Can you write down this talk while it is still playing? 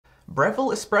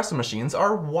Breville espresso machines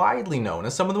are widely known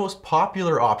as some of the most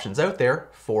popular options out there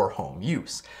for home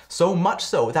use. So much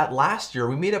so that last year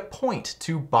we made a point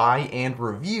to buy and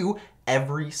review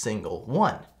every single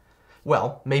one.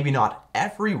 Well, maybe not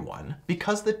every one,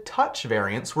 because the touch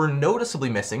variants were noticeably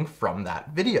missing from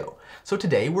that video. So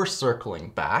today we're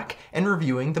circling back and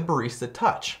reviewing the Barista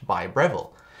Touch by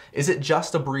Breville. Is it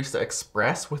just a Barista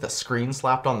Express with a screen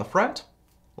slapped on the front?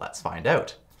 Let's find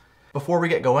out. Before we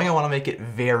get going, I want to make it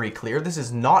very clear this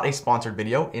is not a sponsored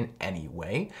video in any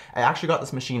way. I actually got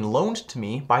this machine loaned to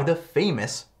me by the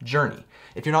famous Journey.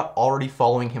 If you're not already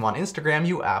following him on Instagram,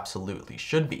 you absolutely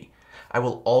should be. I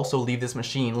will also leave this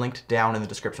machine linked down in the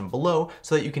description below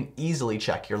so that you can easily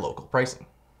check your local pricing.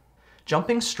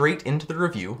 Jumping straight into the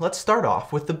review, let's start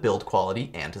off with the build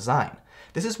quality and design.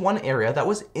 This is one area that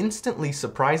was instantly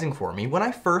surprising for me when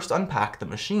I first unpacked the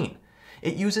machine.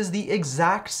 It uses the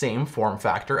exact same form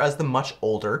factor as the much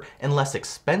older and less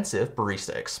expensive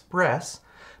Barista Express,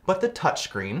 but the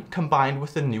touchscreen, combined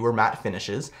with the newer matte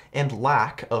finishes and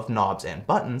lack of knobs and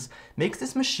buttons, makes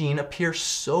this machine appear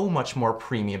so much more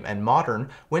premium and modern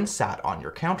when sat on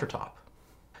your countertop.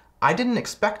 I didn't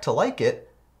expect to like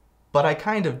it, but I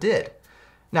kind of did.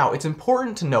 Now, it's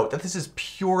important to note that this is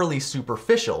purely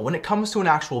superficial. When it comes to an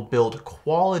actual build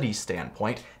quality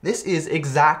standpoint, this is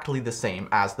exactly the same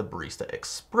as the Barista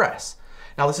Express.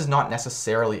 Now, this is not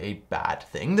necessarily a bad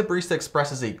thing. The Barista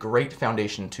Express is a great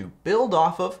foundation to build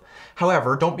off of.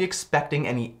 However, don't be expecting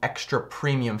any extra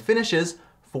premium finishes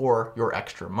for your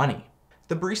extra money.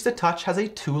 The Barista Touch has a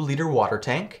 2-liter water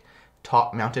tank,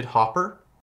 top-mounted hopper,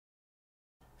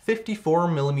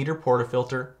 54mm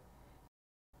portafilter,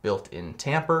 built-in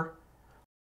tamper,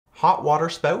 hot water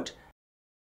spout,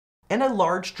 and a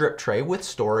large drip tray with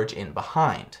storage in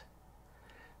behind.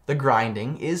 The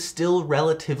grinding is still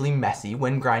relatively messy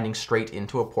when grinding straight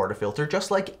into a portafilter,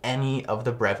 just like any of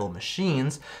the Breville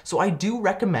machines, so I do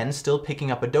recommend still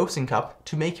picking up a dosing cup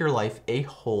to make your life a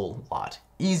whole lot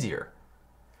easier.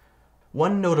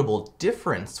 One notable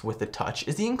difference with the Touch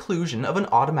is the inclusion of an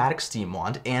automatic steam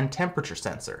wand and temperature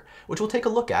sensor, which we'll take a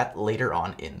look at later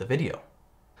on in the video.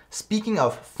 Speaking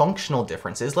of functional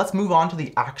differences, let's move on to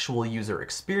the actual user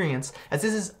experience, as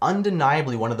this is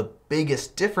undeniably one of the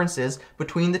biggest differences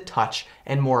between the Touch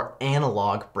and more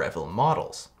analog Breville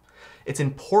models. It's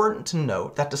important to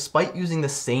note that despite using the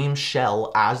same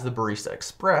shell as the Barista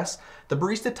Express, the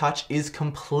Barista Touch is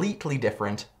completely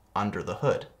different under the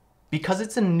hood. Because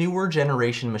it's a newer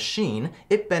generation machine,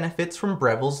 it benefits from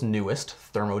Breville's newest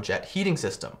thermojet heating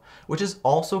system, which is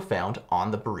also found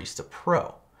on the Barista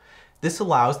Pro. This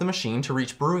allows the machine to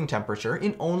reach brewing temperature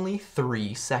in only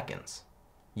 3 seconds.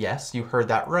 Yes, you heard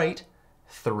that right,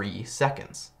 3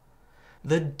 seconds.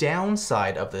 The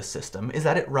downside of this system is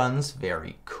that it runs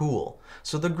very cool,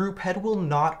 so the group head will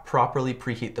not properly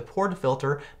preheat the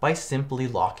portafilter by simply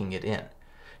locking it in.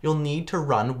 You'll need to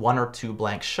run 1 or 2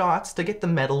 blank shots to get the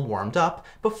metal warmed up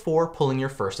before pulling your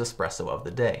first espresso of the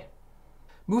day.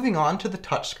 Moving on to the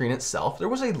touchscreen itself, there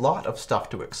was a lot of stuff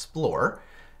to explore.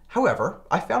 However,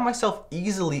 I found myself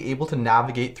easily able to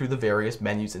navigate through the various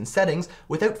menus and settings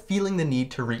without feeling the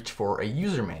need to reach for a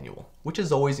user manual, which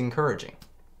is always encouraging.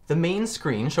 The main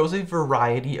screen shows a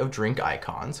variety of drink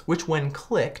icons, which when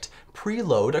clicked,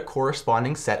 preload a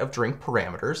corresponding set of drink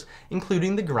parameters,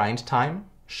 including the grind time,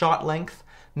 shot length,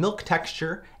 milk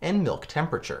texture, and milk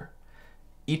temperature.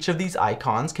 Each of these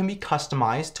icons can be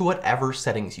customized to whatever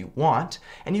settings you want,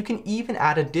 and you can even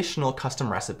add additional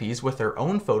custom recipes with their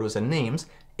own photos and names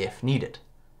if needed.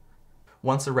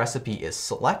 Once a recipe is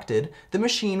selected, the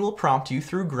machine will prompt you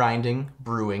through grinding,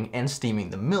 brewing, and steaming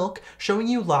the milk, showing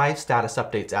you live status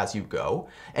updates as you go,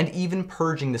 and even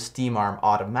purging the steam arm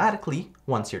automatically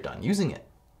once you're done using it.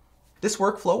 This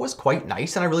workflow was quite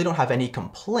nice, and I really don't have any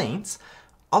complaints,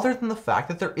 other than the fact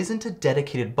that there isn't a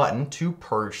dedicated button to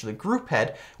purge the group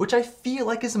head, which I feel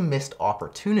like is a missed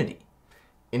opportunity.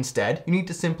 Instead, you need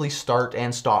to simply start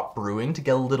and stop brewing to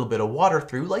get a little bit of water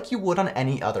through like you would on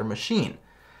any other machine.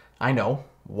 I know,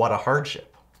 what a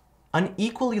hardship. An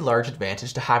equally large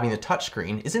advantage to having the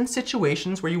touchscreen is in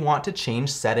situations where you want to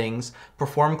change settings,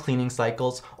 perform cleaning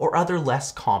cycles, or other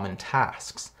less common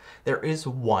tasks. There is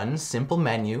one simple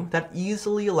menu that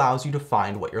easily allows you to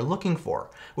find what you're looking for,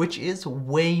 which is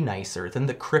way nicer than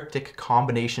the cryptic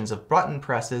combinations of button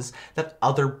presses that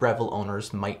other Breville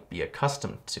owners might be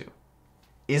accustomed to.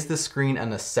 Is the screen a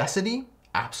necessity?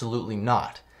 Absolutely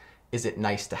not. Is it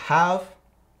nice to have?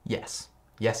 Yes.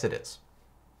 Yes, it is.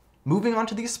 Moving on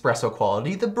to the espresso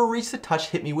quality, the Barista Touch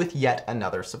hit me with yet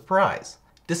another surprise.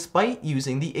 Despite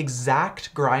using the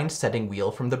exact grind setting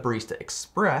wheel from the Barista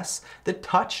Express, the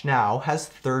Touch now has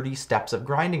 30 steps of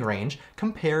grinding range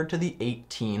compared to the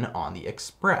 18 on the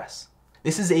Express.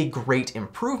 This is a great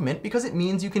improvement because it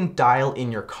means you can dial in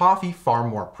your coffee far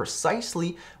more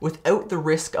precisely without the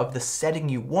risk of the setting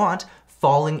you want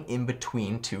falling in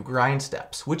between two grind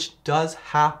steps, which does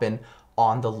happen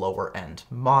on the lower end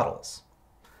models.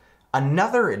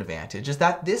 Another advantage is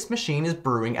that this machine is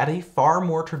brewing at a far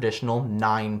more traditional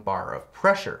 9 bar of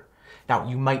pressure. Now,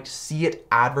 you might see it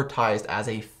advertised as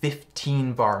a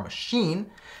 15 bar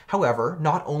machine. However,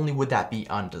 not only would that be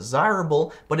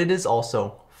undesirable, but it is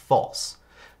also false.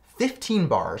 15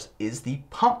 bars is the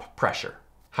pump pressure.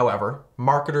 However,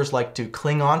 marketers like to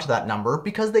cling on to that number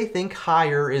because they think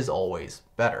higher is always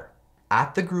better.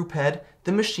 At the group head,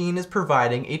 the machine is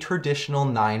providing a traditional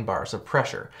 9 bars of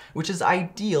pressure, which is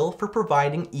ideal for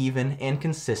providing even and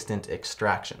consistent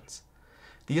extractions.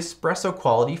 The espresso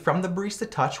quality from the Barista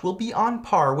Touch will be on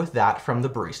par with that from the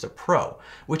Barista Pro,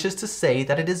 which is to say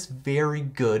that it is very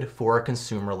good for a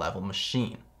consumer level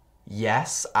machine.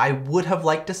 Yes, I would have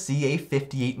liked to see a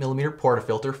 58mm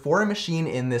portafilter for a machine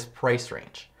in this price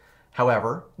range.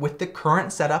 However, with the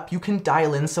current setup, you can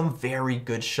dial in some very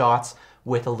good shots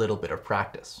with a little bit of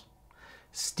practice.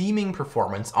 Steaming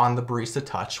performance on the Barista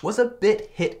Touch was a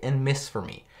bit hit and miss for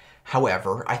me.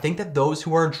 However, I think that those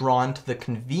who are drawn to the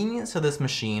convenience of this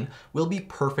machine will be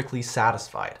perfectly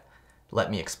satisfied.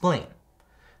 Let me explain.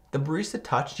 The Barista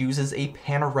Touch uses a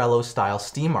Panarello style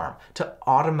steam arm to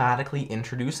automatically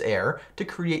introduce air to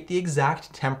create the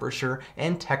exact temperature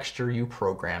and texture you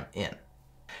program in.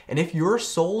 And if your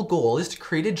sole goal is to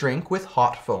create a drink with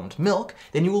hot foamed milk,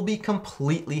 then you will be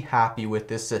completely happy with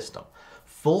this system.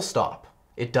 Full stop.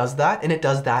 It does that, and it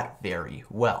does that very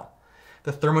well.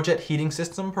 The thermojet heating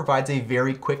system provides a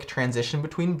very quick transition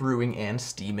between brewing and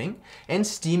steaming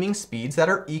speeds that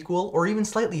are equal or even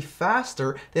slightly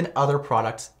faster than other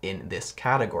products in this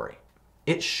category.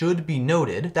 It should be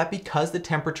noted that because the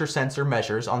temperature sensor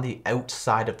measures on the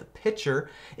outside of the pitcher,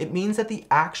 it means that the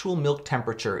actual milk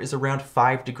temperature is around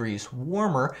 5 degrees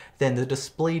warmer than the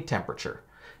displayed temperature.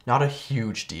 Not a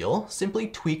huge deal, simply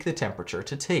tweak the temperature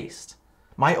to taste.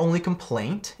 My only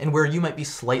complaint, and where you might be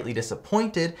slightly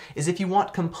disappointed, is if you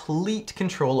want complete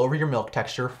control over your milk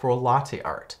texture for latte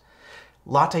art.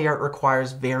 Latte art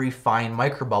requires very fine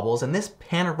microbubbles, and this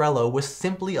Panarello was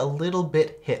simply a little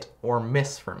bit hit or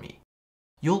miss for me.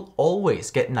 You'll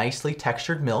always get nicely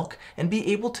textured milk and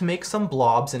be able to make some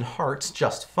blobs and hearts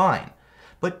just fine,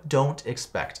 but don't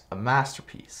expect a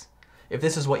masterpiece. If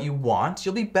this is what you want,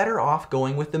 you'll be better off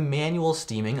going with the manual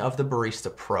steaming of the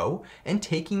Barista Pro and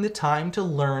taking the time to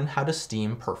learn how to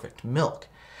steam perfect milk.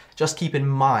 Just keep in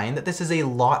mind that this is a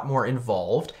lot more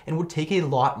involved and would take a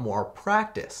lot more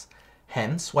practice.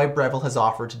 Hence why Breville has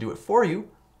offered to do it for you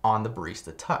on the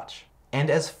Barista Touch. And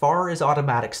as far as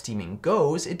automatic steaming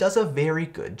goes, it does a very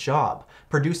good job,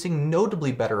 producing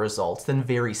notably better results than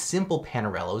very simple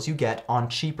Panarellos you get on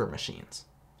cheaper machines.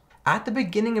 At the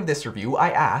beginning of this review, I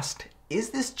asked,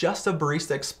 is this just a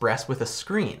Barista Express with a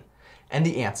screen? And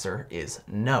the answer is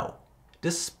no.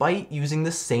 Despite using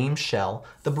the same shell,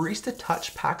 the Barista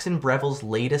Touch packs in Breville's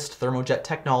latest thermojet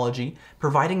technology,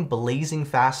 providing blazing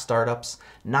fast startups,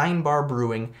 9-bar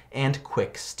brewing, and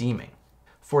quick steaming.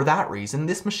 For that reason,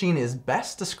 this machine is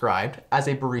best described as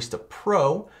a Barista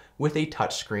Pro with a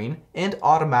touchscreen and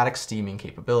automatic steaming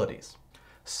capabilities.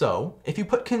 So, if you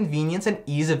put convenience and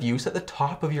ease of use at the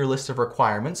top of your list of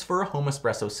requirements for a home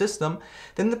espresso system,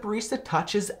 then the Barista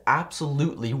Touch is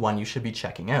absolutely one you should be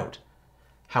checking out.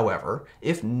 However,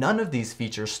 if none of these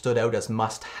features stood out as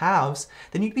must-haves,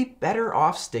 then you'd be better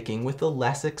off sticking with the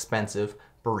less expensive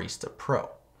Barista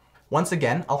Pro. Once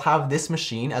again, I'll have this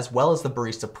machine as well as the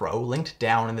Barista Pro linked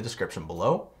down in the description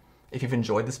below. If you've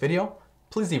enjoyed this video,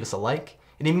 please leave us a like,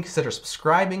 and even consider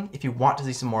subscribing if you want to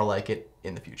see some more like it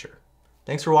in the future.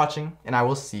 Thanks for watching, and I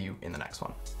will see you in the next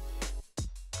one.